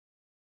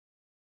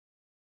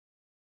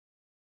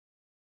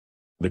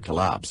The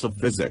collapse of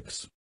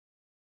physics.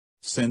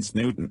 Since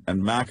Newton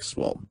and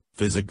Maxwell,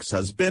 physics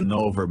has been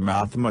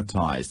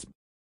over-mathematized.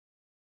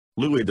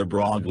 Louis de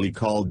Broglie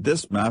called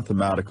this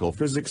mathematical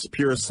physics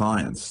pure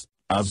science,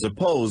 as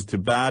opposed to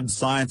bad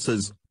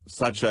sciences,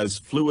 such as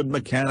fluid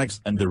mechanics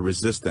and the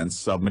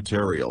resistance of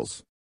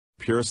materials.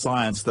 Pure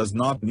science does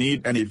not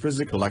need any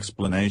physical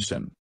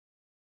explanation.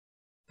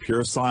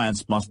 Pure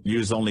science must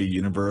use only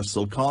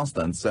universal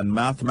constants and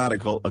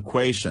mathematical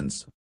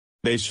equations.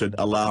 They should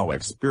allow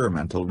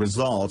experimental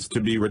results to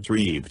be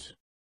retrieved.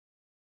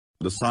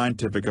 The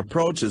scientific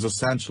approach is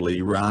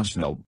essentially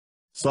rational.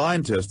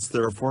 Scientists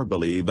therefore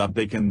believe that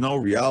they can know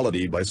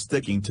reality by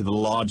sticking to the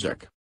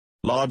logic.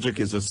 Logic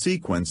is a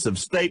sequence of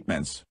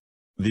statements.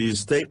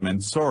 These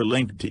statements are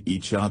linked to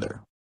each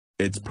other.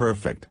 It's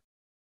perfect.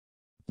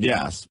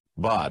 Yes,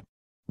 but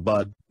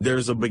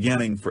there's a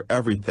beginning for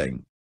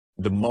everything.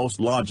 The most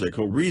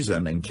logical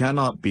reasoning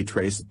cannot be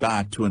traced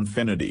back to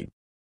infinity.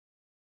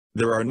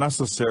 There are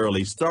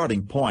necessarily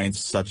starting points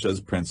such as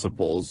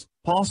principles,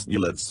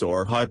 postulates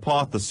or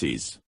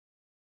hypotheses.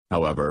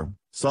 However,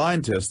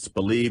 scientists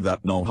believe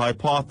that no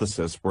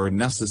hypotheses were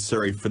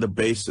necessary for the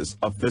basis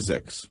of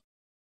physics.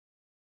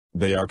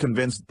 They are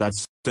convinced that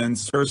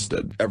since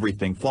Ørsted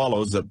everything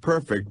follows a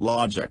perfect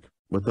logic,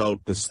 without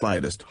the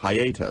slightest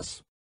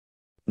hiatus.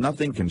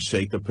 Nothing can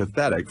shake the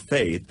pathetic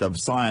faith of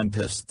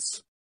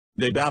scientists.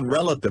 They damn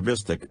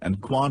relativistic and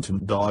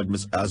quantum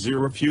dogmas as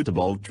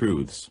irrefutable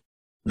truths.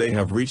 They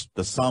have reached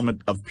the summit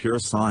of pure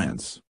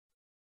science.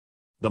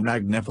 The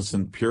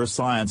magnificent pure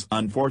science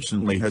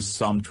unfortunately has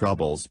some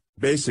troubles,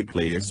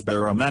 basically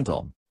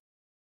experimental.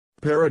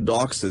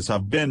 Paradoxes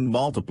have been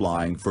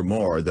multiplying for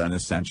more than a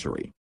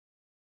century.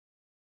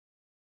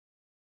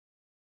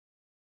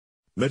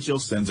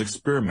 Michelson's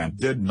experiment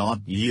did not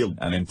yield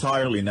an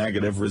entirely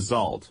negative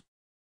result.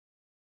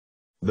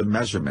 The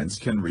measurements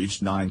can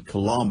reach 9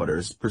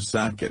 kilometers per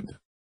second.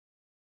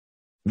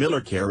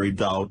 Miller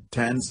carried out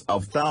tens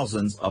of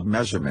thousands of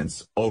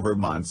measurements over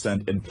months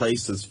and in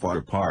places far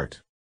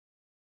apart.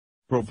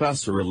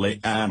 Professor Relay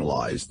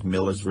analyzed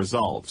Miller's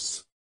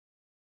results.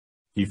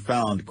 He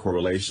found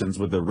correlations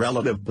with the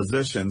relative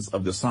positions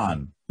of the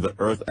Sun, the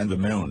Earth and the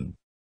Moon.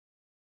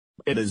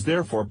 It is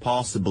therefore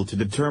possible to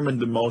determine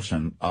the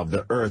motion of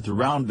the Earth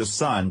around the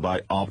Sun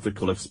by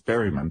optical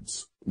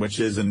experiments, which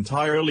is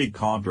entirely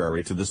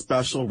contrary to the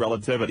special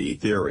relativity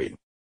theory.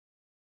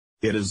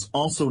 It is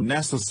also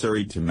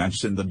necessary to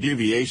mention the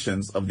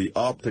deviations of the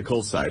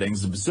optical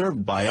sightings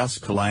observed by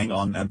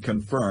Esclangon and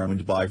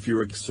confirmed by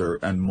Furxer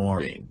and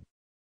Maureen.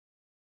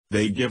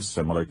 They give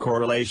similar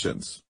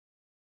correlations.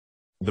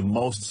 The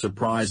most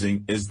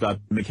surprising is that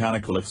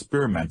mechanical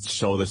experiments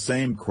show the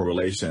same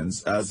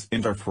correlations as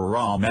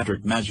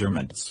interferometric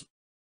measurements.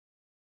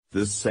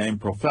 This same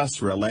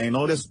Professor Allais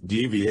noticed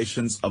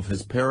deviations of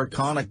his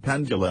paraconic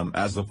pendulum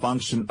as a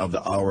function of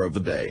the hour of the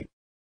day.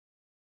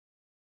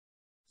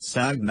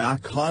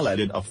 Sagnac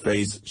highlighted a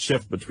phase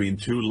shift between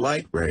two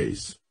light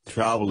rays,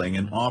 traveling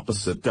in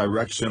opposite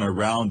direction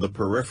around the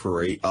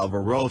periphery of a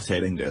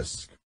rotating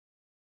disk.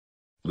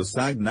 The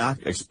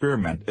Sagnac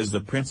experiment is the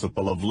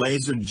principle of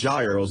laser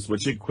gyros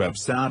which equip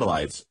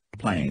satellites,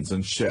 planes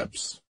and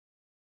ships.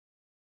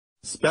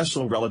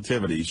 Special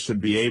relativity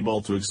should be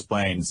able to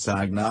explain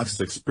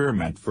Sagnac's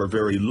experiment for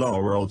very low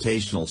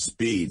rotational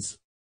speeds.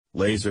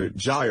 Laser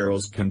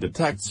gyros can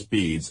detect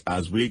speeds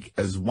as weak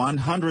as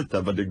 1/100th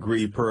of a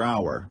degree per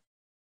hour.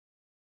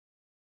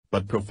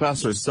 But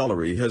Professor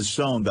Sellery has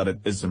shown that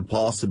it is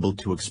impossible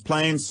to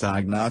explain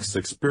Sagnac's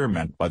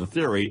experiment by the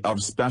theory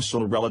of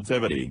special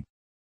relativity.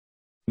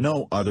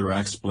 No other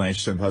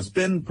explanation has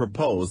been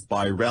proposed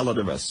by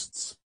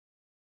relativists.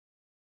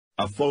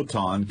 A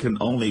photon can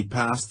only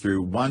pass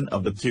through one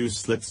of the two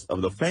slits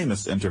of the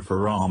famous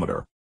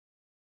interferometer.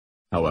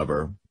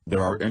 However,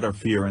 there are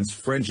interference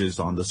fringes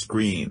on the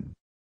screen.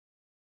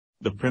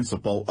 The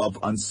principle of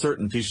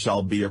uncertainty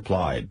shall be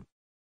applied.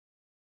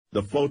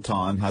 The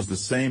photon has the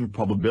same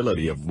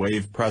probability of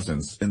wave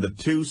presence in the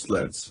two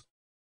slits.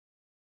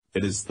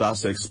 It is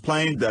thus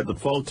explained that the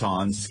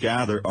photons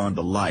gather on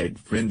the light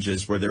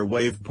fringes where their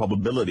wave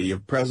probability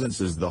of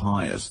presence is the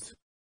highest.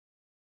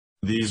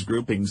 These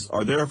groupings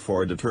are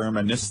therefore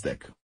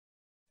deterministic.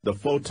 The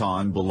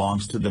photon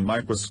belongs to the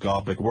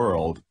microscopic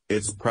world,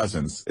 its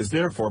presence is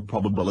therefore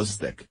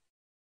probabilistic.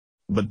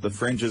 But the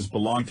fringes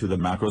belong to the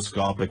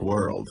macroscopic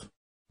world.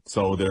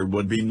 So there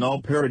would be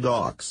no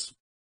paradox.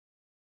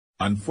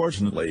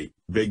 Unfortunately,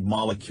 big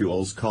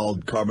molecules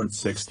called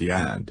carbon-60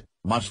 and,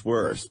 much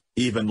worse,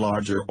 even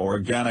larger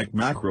organic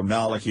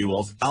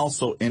macromolecules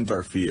also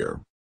interfere.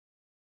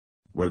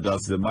 Where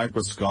does the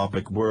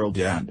microscopic world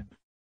end?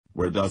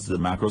 Where does the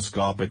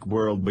macroscopic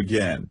world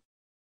begin?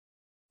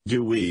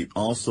 Do we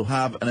also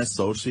have an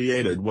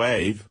associated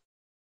wave?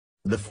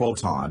 The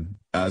photon,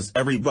 as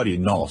everybody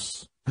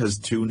knows, has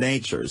two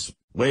natures,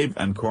 wave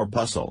and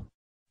corpuscle.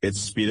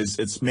 Its speed is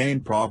its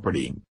main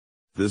property.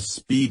 This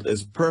speed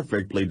is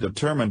perfectly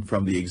determined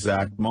from the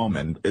exact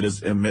moment it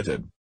is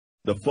emitted.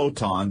 The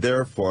photon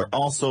therefore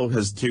also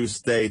has two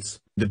states,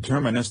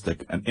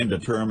 deterministic and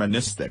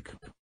indeterministic.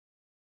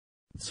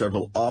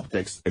 Several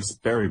optics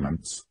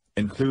experiments,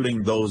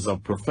 including those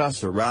of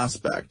Professor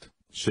Aspect,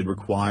 should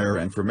require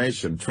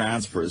information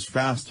transfers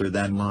faster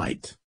than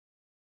light.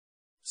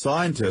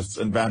 Scientists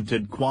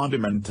invented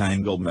quantum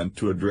entanglement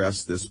to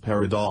address this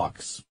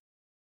paradox.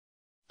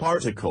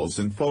 Particles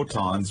and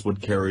photons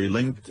would carry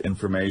linked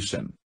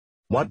information.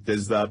 What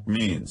does that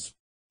mean?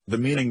 The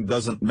meaning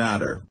doesn't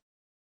matter.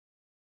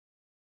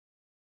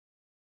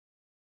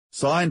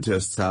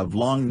 Scientists have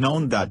long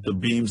known that the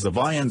beams of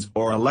ions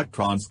or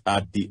electrons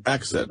at the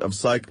exit of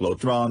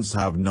cyclotrons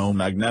have no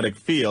magnetic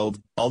field,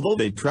 although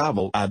they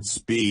travel at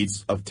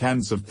speeds of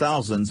tens of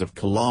thousands of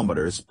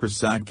kilometers per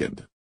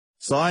second.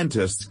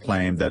 Scientists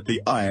claim that the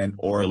ion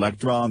or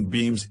electron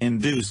beams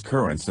induce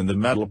currents in the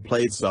metal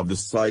plates of the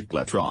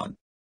cyclotron.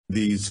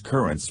 These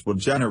currents would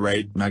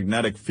generate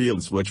magnetic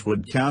fields which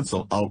would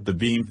cancel out the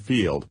beam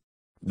field.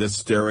 This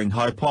staring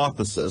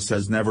hypothesis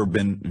has never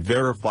been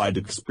verified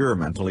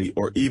experimentally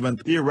or even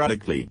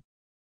theoretically.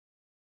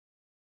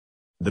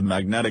 The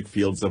magnetic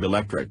fields of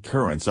electric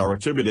currents are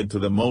attributed to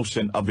the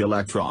motion of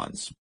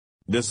electrons.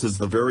 This is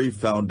the very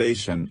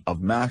foundation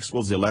of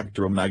Maxwell's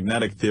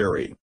electromagnetic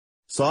theory.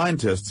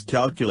 Scientists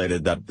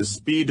calculated that the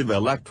speed of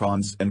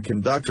electrons in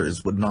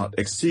conductors would not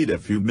exceed a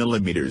few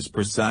millimeters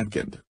per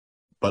second.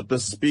 But the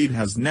speed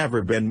has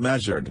never been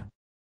measured.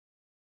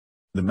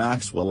 The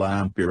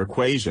Maxwell-Ampere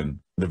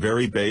equation, the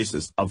very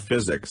basis of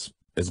physics,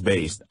 is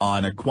based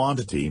on a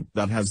quantity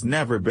that has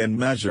never been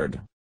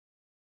measured.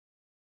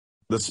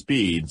 The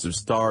speeds of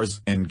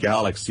stars in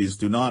galaxies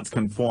do not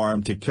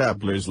conform to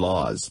Kepler's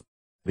laws.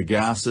 The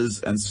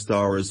gases and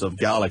stars of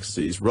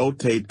galaxies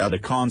rotate at a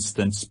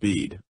constant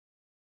speed.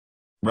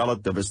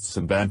 Relativists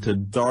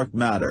invented dark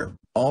matter,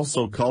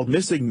 also called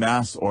missing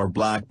mass or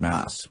black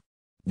mass.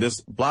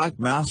 This black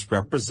mass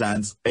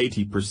represents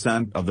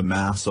 80% of the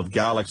mass of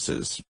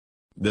galaxies.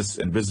 This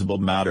invisible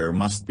matter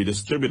must be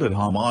distributed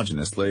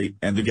homogeneously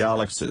in the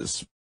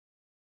galaxies.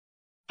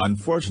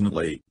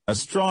 Unfortunately,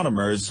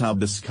 astronomers have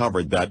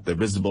discovered that the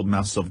visible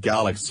mass of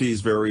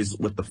galaxies varies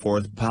with the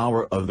fourth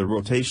power of the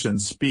rotation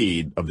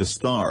speed of the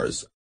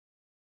stars.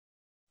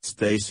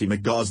 Stacy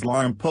McGaugh's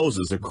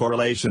imposes a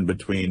correlation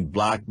between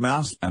black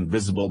mass and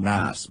visible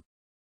mass.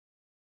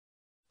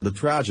 The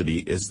tragedy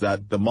is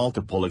that the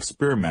multiple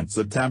experiments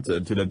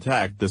attempted to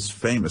detect this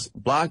famous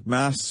black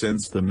mass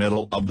since the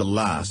middle of the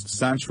last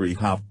century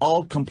have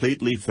all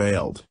completely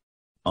failed.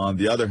 On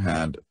the other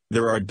hand,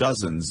 there are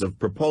dozens of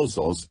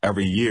proposals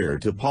every year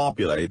to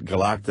populate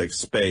galactic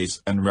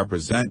space and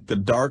represent the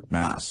dark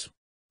mass.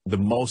 The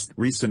most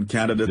recent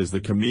candidate is the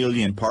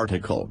chameleon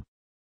particle.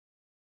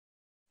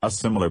 A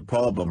similar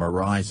problem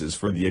arises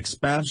for the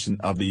expansion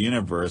of the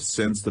universe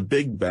since the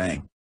Big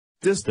Bang.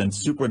 Distant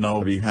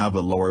supernovae have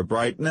a lower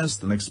brightness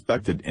than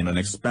expected in an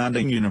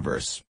expanding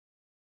universe.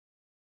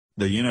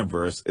 The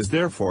universe is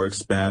therefore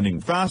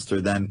expanding faster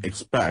than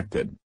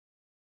expected.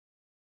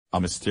 A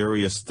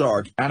mysterious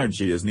dark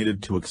energy is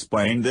needed to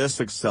explain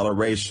this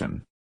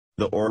acceleration.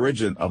 The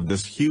origin of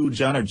this huge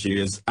energy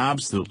is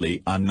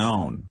absolutely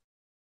unknown.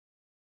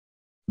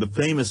 The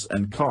famous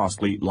and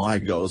costly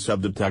LIGOs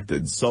have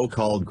detected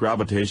so-called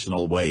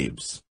gravitational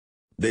waves.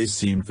 They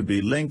seem to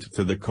be linked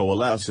to the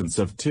coalescence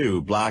of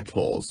two black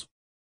holes.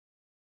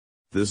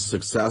 This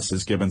success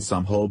has given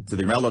some hope to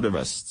the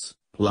relativists,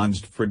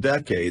 plunged for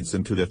decades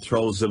into the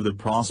throes of the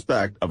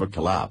prospect of a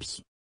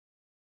collapse.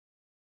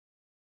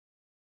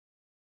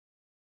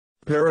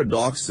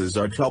 Paradoxes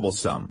are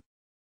troublesome.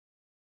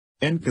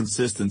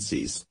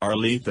 Inconsistencies are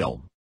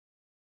lethal.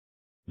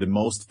 The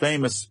most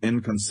famous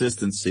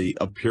inconsistency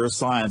of pure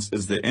science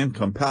is the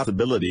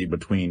incompatibility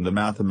between the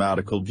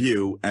mathematical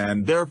view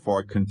and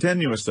therefore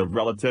continuous of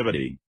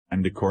relativity,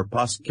 and the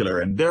corpuscular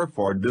and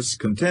therefore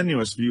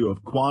discontinuous view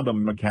of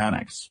quantum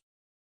mechanics.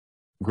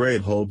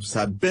 Great hopes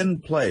had been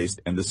placed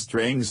in the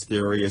strings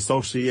theory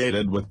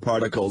associated with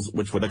particles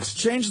which would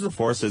exchange the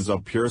forces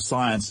of pure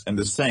science in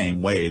the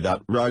same way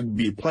that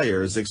rugby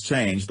players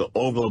exchange the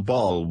oval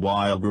ball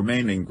while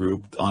remaining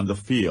grouped on the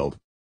field.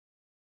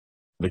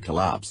 The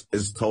collapse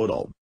is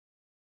total.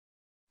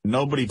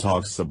 Nobody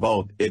talks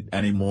about it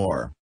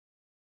anymore.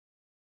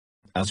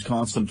 As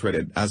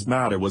concentrated as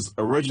matter was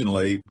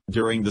originally,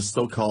 during the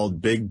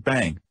so-called Big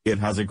Bang, it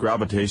has a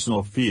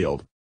gravitational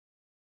field.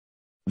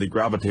 The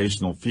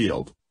gravitational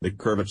field, the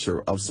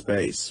curvature of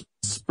space,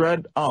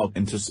 spread out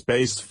into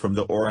space from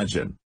the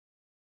origin.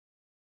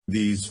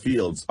 These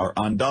fields are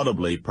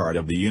undoubtedly part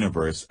of the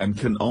universe and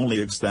can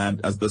only extend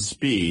as the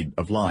speed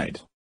of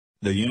light.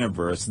 The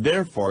universe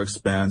therefore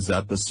expands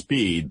at the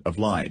speed of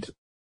light.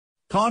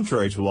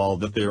 Contrary to all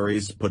the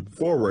theories put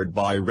forward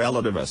by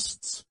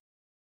relativists.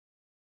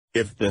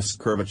 If this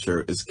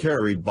curvature is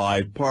carried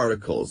by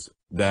particles,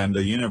 then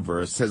the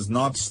universe has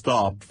not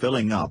stopped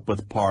filling up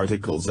with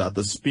particles at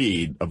the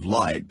speed of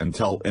light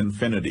until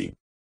infinity.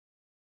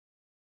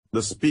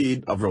 The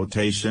speed of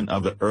rotation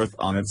of the Earth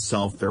on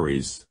itself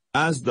varies,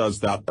 as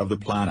does that of the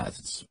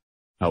planets.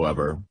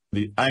 However,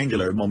 the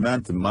angular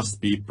momentum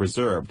must be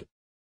preserved.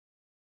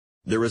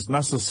 There is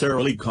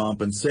necessarily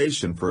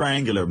compensation for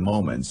angular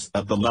moments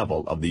at the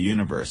level of the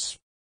universe.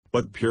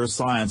 But pure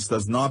science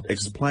does not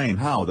explain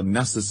how the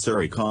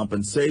necessary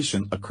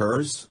compensation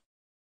occurs.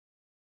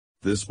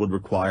 This would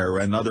require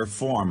another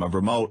form of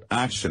remote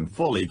action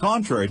fully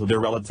contrary to the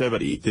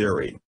relativity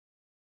theory.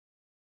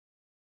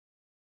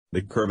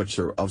 The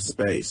curvature of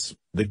space,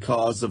 the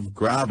cause of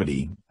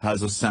gravity,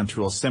 has a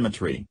central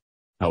symmetry.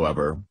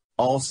 However,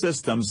 all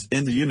systems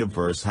in the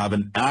universe have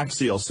an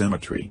axial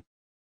symmetry.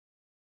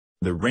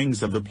 The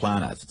rings of the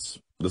planets,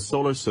 the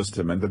solar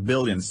system and the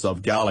billions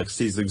of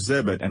galaxies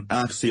exhibit an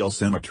axial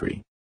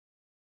symmetry.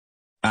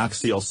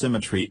 Axial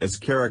symmetry is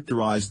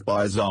characterized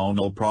by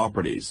zonal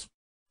properties.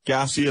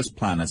 Gaseous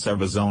planets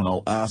have a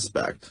zonal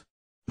aspect.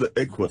 The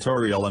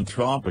equatorial and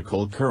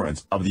tropical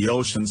currents of the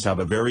oceans have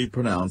a very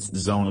pronounced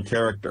zonal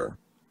character.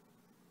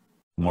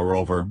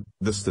 Moreover,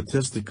 the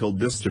statistical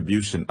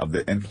distribution of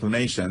the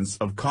inclinations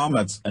of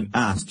comets and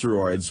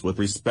asteroids with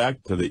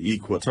respect to the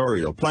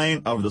equatorial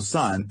plane of the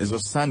Sun is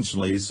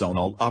essentially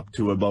zonal up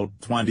to about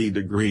 20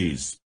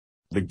 degrees.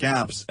 The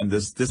gaps in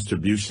this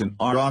distribution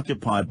are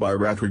occupied by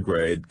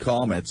retrograde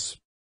comets.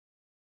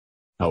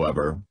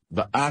 However,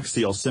 the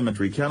axial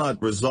symmetry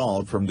cannot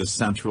result from the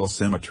central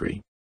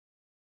symmetry.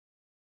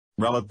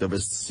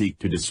 Relativists seek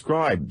to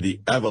describe the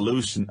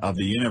evolution of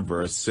the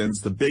universe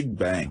since the Big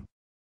Bang.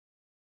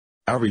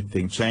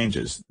 Everything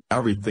changes,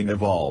 everything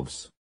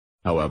evolves.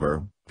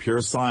 However,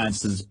 pure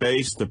science is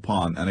based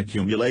upon an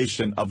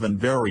accumulation of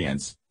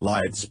invariants,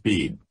 light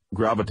speed,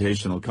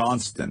 gravitational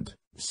constant,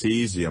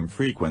 cesium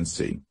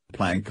frequency,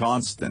 Planck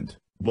constant,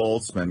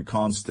 Boltzmann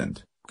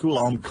constant,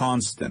 Coulomb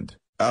constant,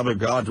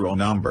 Avogadro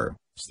number,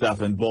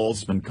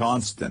 Stefan-Boltzmann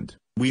constant,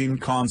 Wien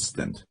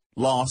constant,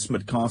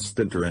 Lossmet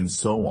constant, and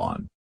so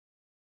on.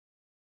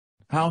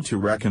 How to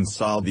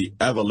reconcile the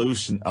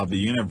evolution of the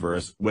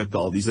universe with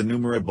all these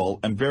innumerable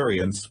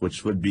invariants,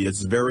 which would be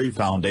its very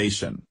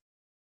foundation?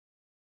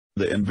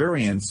 The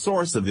invariant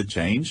source of the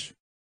change?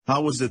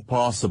 How was it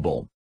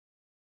possible?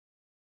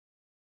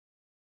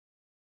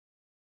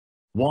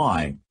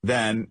 Why,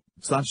 then,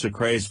 such a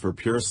craze for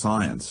pure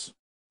science?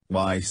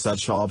 Why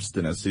such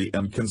obstinacy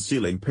in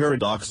concealing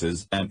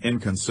paradoxes and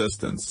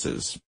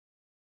inconsistencies?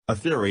 A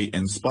theory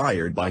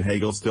inspired by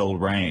Hegel still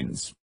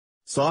reigns.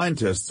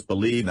 Scientists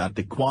believe that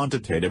the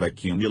quantitative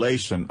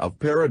accumulation of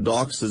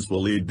paradoxes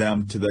will lead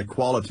them to the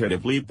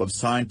qualitative leap of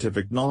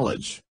scientific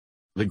knowledge.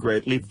 The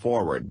Great Leap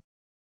Forward.